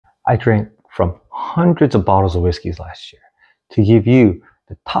I drank from hundreds of bottles of whiskeys last year to give you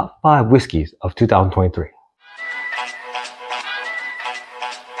the top 5 whiskeys of 2023.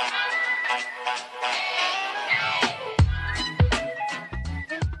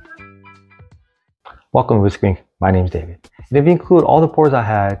 Welcome to Whiskey. My name is David. And if you include all the pours I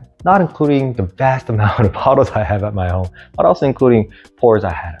had, not including the vast amount of bottles I have at my home, but also including pours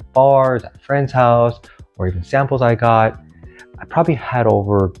I had at bars, at a friend's house, or even samples I got, I probably had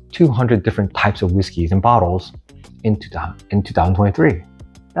over 200 different types of whiskeys and bottles in 2023.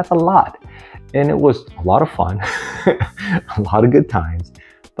 That's a lot. And it was a lot of fun, a lot of good times.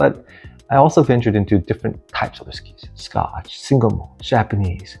 But I also ventured into different types of whiskeys: Scotch, single malt,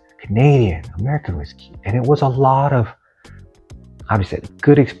 Japanese, Canadian, American whiskey. And it was a lot of, obviously,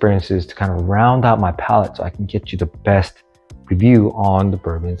 good experiences to kind of round out my palate so I can get you the best review on the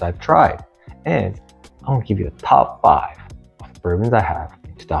bourbons I've tried. And I want to give you the top 5 of the bourbons I have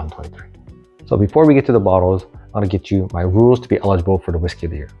in 2023. So before we get to the bottles, I want to get you my rules to be eligible for the Whiskey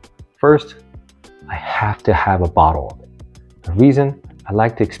of the Year. First, I have to have a bottle of it. The reason: I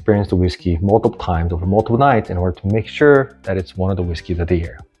like to experience the whiskey multiple times over multiple nights in order to make sure that it's one of the whiskeys of the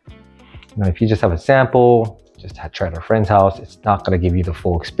year. Now, if you just have a sample, just try it at a friend's house, it's not going to give you the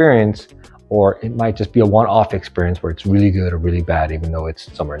full experience, or it might just be a one-off experience where it's really good or really bad, even though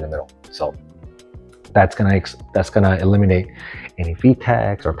it's somewhere in the middle. So that's gonna eliminate any fee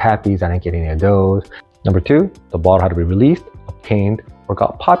tags or pappies. I didn't get any of those. Number 2, the bottle had to be released, obtained, or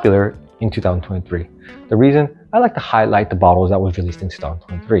got popular in 2023. The reason: I like to highlight the bottles that was released in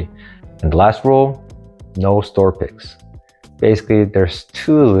 2023. And the last rule: no store picks. Basically, there's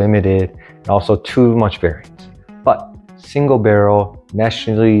too limited and also too much variance. But single barrel,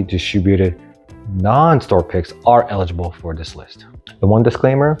 nationally distributed, non-store picks are eligible for this list. The one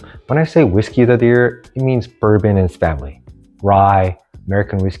disclaimer: when I say whiskey of the year, it means bourbon and its family. Rye,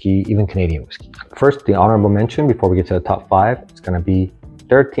 American whiskey, even Canadian whiskey. First, the honorable mention before we get to the top 5 is going to be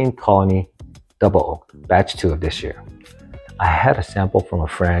 13th Colony Double Oak, batch 2 of this year. I had a sample from a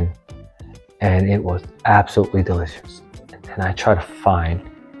friend and it was absolutely delicious. And I try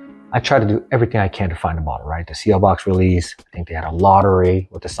to do everything I can to find a bottle, right? The CL box release, I think they had a lottery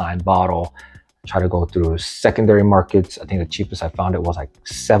with a signed bottle. I try to go through secondary markets. I think the cheapest I found it was like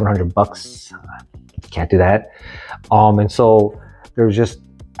 $700. Can't do that. And so there's just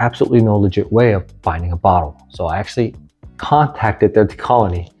absolutely no legit way of finding a bottle. So I actually contacted their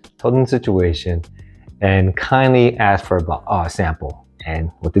colony, told them the situation, and kindly asked for a sample. And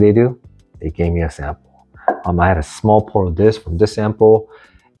what did they do? They gave me a sample. I had a small pour of this from this sample,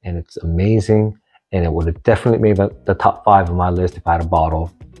 and it's amazing. And it would have definitely made the top 5 on my list if I had a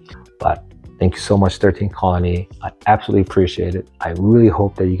bottle. But thank you so much, 13th Colony. I absolutely appreciate it. I really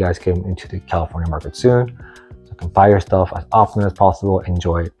hope that you guys come into the California market soon, so I can buy your stuff as often as possible,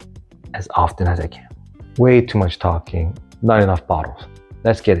 enjoy it as often as I can. Way too much talking, not enough bottles.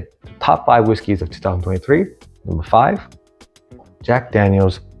 Let's get it. The top 5 whiskeys of 2023. Number 5, Jack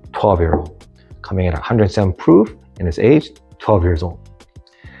Daniel's 12-year-old. Coming in at 107 proof and is aged 12 years old.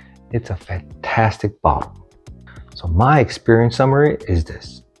 It's a fantastic bottle. So my experience summary is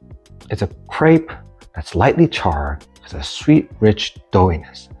this: it's a crepe that's lightly charred with a sweet, rich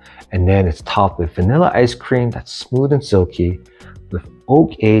doughiness. And then it's topped with vanilla ice cream that's smooth and silky, with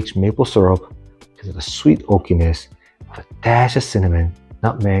oak-aged maple syrup because of the sweet oakiness, with a dash of cinnamon,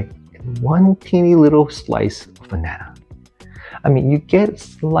 nutmeg, and one teeny little slice of banana. I mean, you get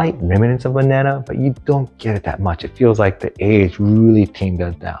slight remnants of banana, but you don't get it that much. It feels like the age really tamed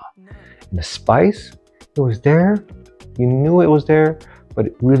that down. And the spice, it was there. You knew it was there, but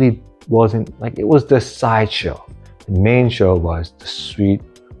it really wasn't like it was the sideshow. The main show was the sweet,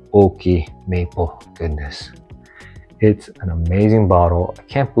 oaky maple goodness. It's an amazing bottle. I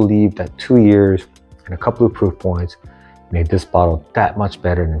can't believe that 2 years and a couple of proof points made this bottle that much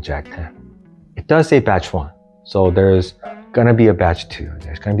better than Jack 10. It does say batch 1. So there's gonna be a batch 2.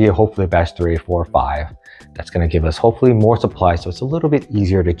 There's gonna be hopefully a batch 3, 4, 5. That's gonna give us hopefully more supply, so it's a little bit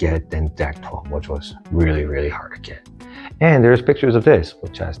easier to get than Jack 12, which was really, really hard to get. And there's pictures of this,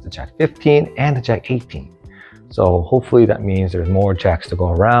 which has the Jack 15 and the Jack 18. So hopefully that means there's more Jacks to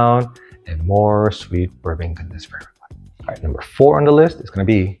go around and more sweet bourbon goodness for everyone. All right, number 4 on the list is gonna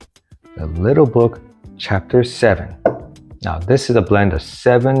be the Little Book Chapter 7. Now this is a blend of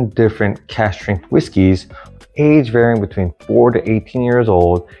 7 different cask strength whiskeys, age varying between 4 to 18 years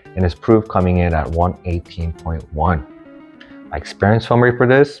old, and is proof coming in at 118.1. My experience summary for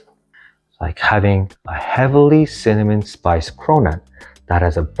this: it's like having a heavily cinnamon spiced cronut that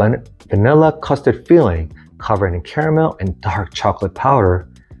has a vanilla custard filling covered in caramel and dark chocolate powder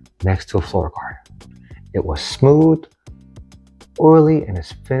next to a floral garden. It was smooth, oily and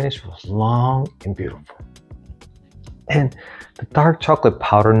its finish was long and beautiful. And the dark chocolate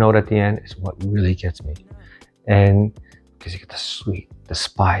powder note at the end is what really gets me. And because you get the sweet, the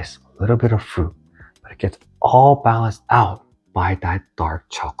spice, a little bit of fruit, but it gets all balanced out by that dark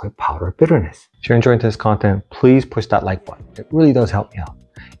chocolate powder bitterness. If you're enjoying this content, please push that like button. It really does help me out.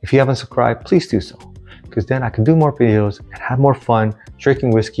 If you haven't subscribed, please do so, because then I can do more videos and have more fun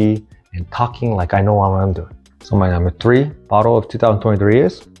drinking whiskey and talking like I know what I'm doing. So my number 3 bottle of 2023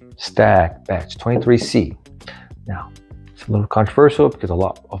 is Stag Batch 23C. Now, it's a little controversial because a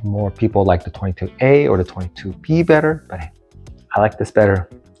lot of more people like the 22A or the 22B better, but hey, I like this better.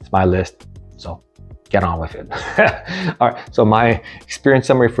 It's my list, so get on with it. All right, so my experience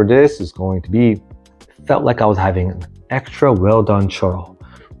summary for this is going to be, felt like I was having an extra well done churro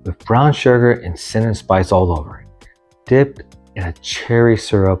with brown sugar and cinnamon spice all over it, dipped in a cherry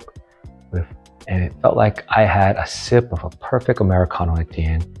syrup and it felt like I had a sip of a perfect Americano at the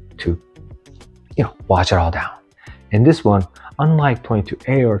end to, wash it all down. And this one, unlike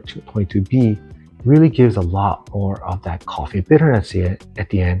 22A or 22B, really gives a lot more of that coffee bitterness at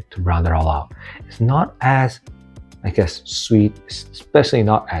the end to round it all out. It's not as, sweet, especially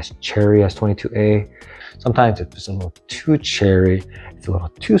not as cherry as 22A. Sometimes it's just a little too cherry, it's a little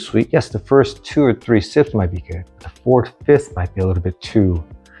too sweet. Yes, the first 2 or 3 sips might be good. The 4th, 5th might be a little bit too,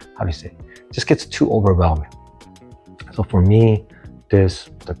 it just gets too overwhelming. So for me, this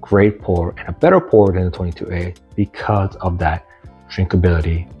is a great pour and a better pour than the 22A because of that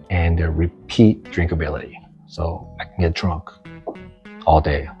drinkability and the repeat drinkability. So I can get drunk all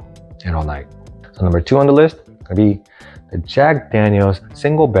day and all night. So number 2 on the list is gonna be the Jack Daniel's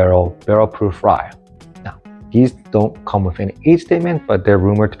Single Barrel Proof Rye. Now, these don't come with any age statement, but they're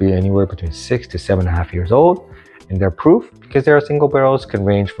rumored to be anywhere between 6 to 7.5 years old. And their proof, because they are single barrels, can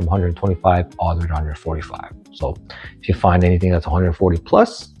range from 125 all the way to 145. So if you find anything that's 140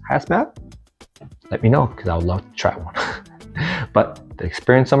 plus hazmat, let me know, because I would love to try one. But the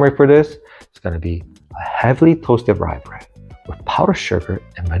experience summary for this is going to be a heavily toasted rye bread with powdered sugar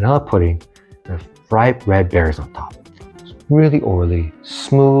and vanilla pudding with ripe red berries on top. It's really oily,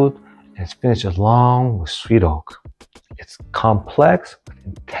 smooth, and it's finished along with sweet oak. It's complex with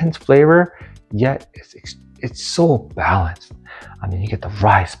intense flavor, yet it's so balanced. I mean, you get the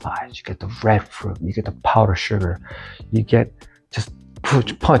rye spice, you get the red fruit, you get the powdered sugar, you get just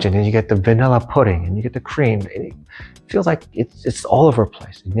punch, and then you get the vanilla pudding, and you get the cream. And it feels like it's all over the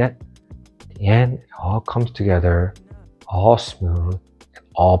place. And yet, at the end, it all comes together, all smooth, and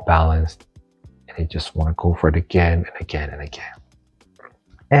all balanced. And you just want to go for it again and again and again.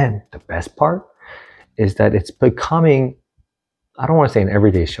 And the best part is that it's becoming, I don't want to say an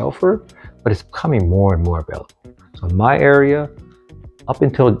everyday shelfer, but it's becoming more and more available. So in my area, up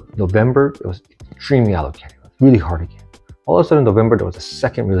until November, it was extremely allocated. It was really hard to get. All of a sudden, November, there was a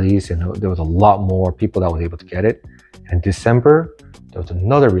second release and there was a lot more people that were able to get it. And December, there was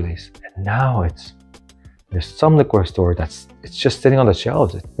another release. And now there's some liquor store it's just sitting on the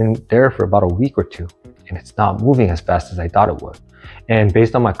shelves. It's been there for about a week or 2, and it's not moving as fast as I thought it would. And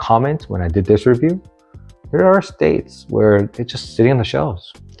based on my comments when I did this review, there are states where it's just sitting on the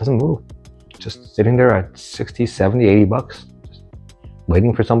shelves. It doesn't move. Just sitting there at 60, 70, 80 bucks, just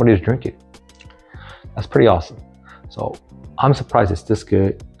waiting for somebody to drink it. That's pretty awesome. So I'm surprised it's this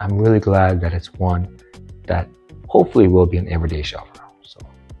good. I'm really glad that it's one that hopefully will be an everyday shelfer. So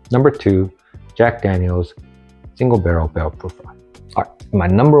number 2, Jack Daniel's Single Barrel Proof Rye. All right, my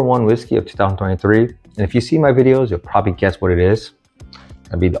number 1 whiskey of 2023. And if you see my videos, you'll probably guess what it is. It's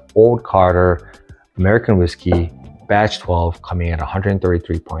gonna be the Old Carter American Whiskey Batch 12, coming at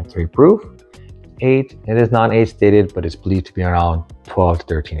 133.3 proof. Age, it is non-age stated, but it's believed to be around 12 to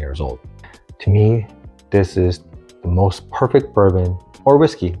 13 years old. To me, this is the most perfect bourbon or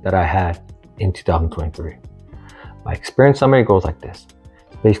whiskey that I had in 2023. My experience summary goes like this.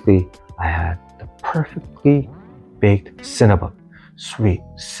 Basically, I had the perfectly baked cinnamon, sweet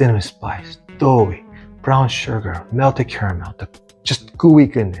cinnamon spice, doughy, brown sugar, melted caramel, the just gooey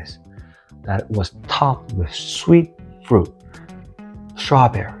goodness that was topped with sweet fruit,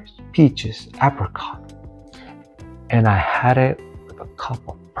 strawberries, peaches, apricot. And I had it with a cup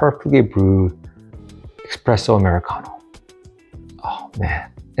of perfectly brewed espresso Americano. Oh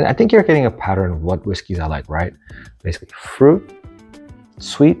man. And I think you're getting a pattern of what whiskeys I like, right? Basically fruit,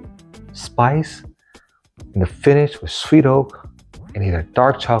 sweet, spice, and the finish with sweet oak and either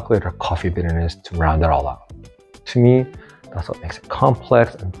dark chocolate or coffee bitterness to round it all out. To me, that's what makes it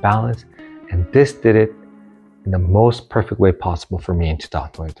complex and balanced. And this did it in the most perfect way possible for me in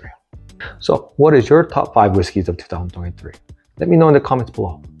 2023. So what is your top 5 whiskeys of 2023? Let me know in the comments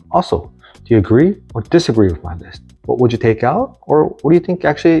below. Also, do you agree or disagree with my list? What would you take out? Or what do you think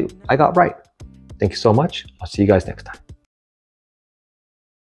actually I got right? Thank you so much. I'll see you guys next time.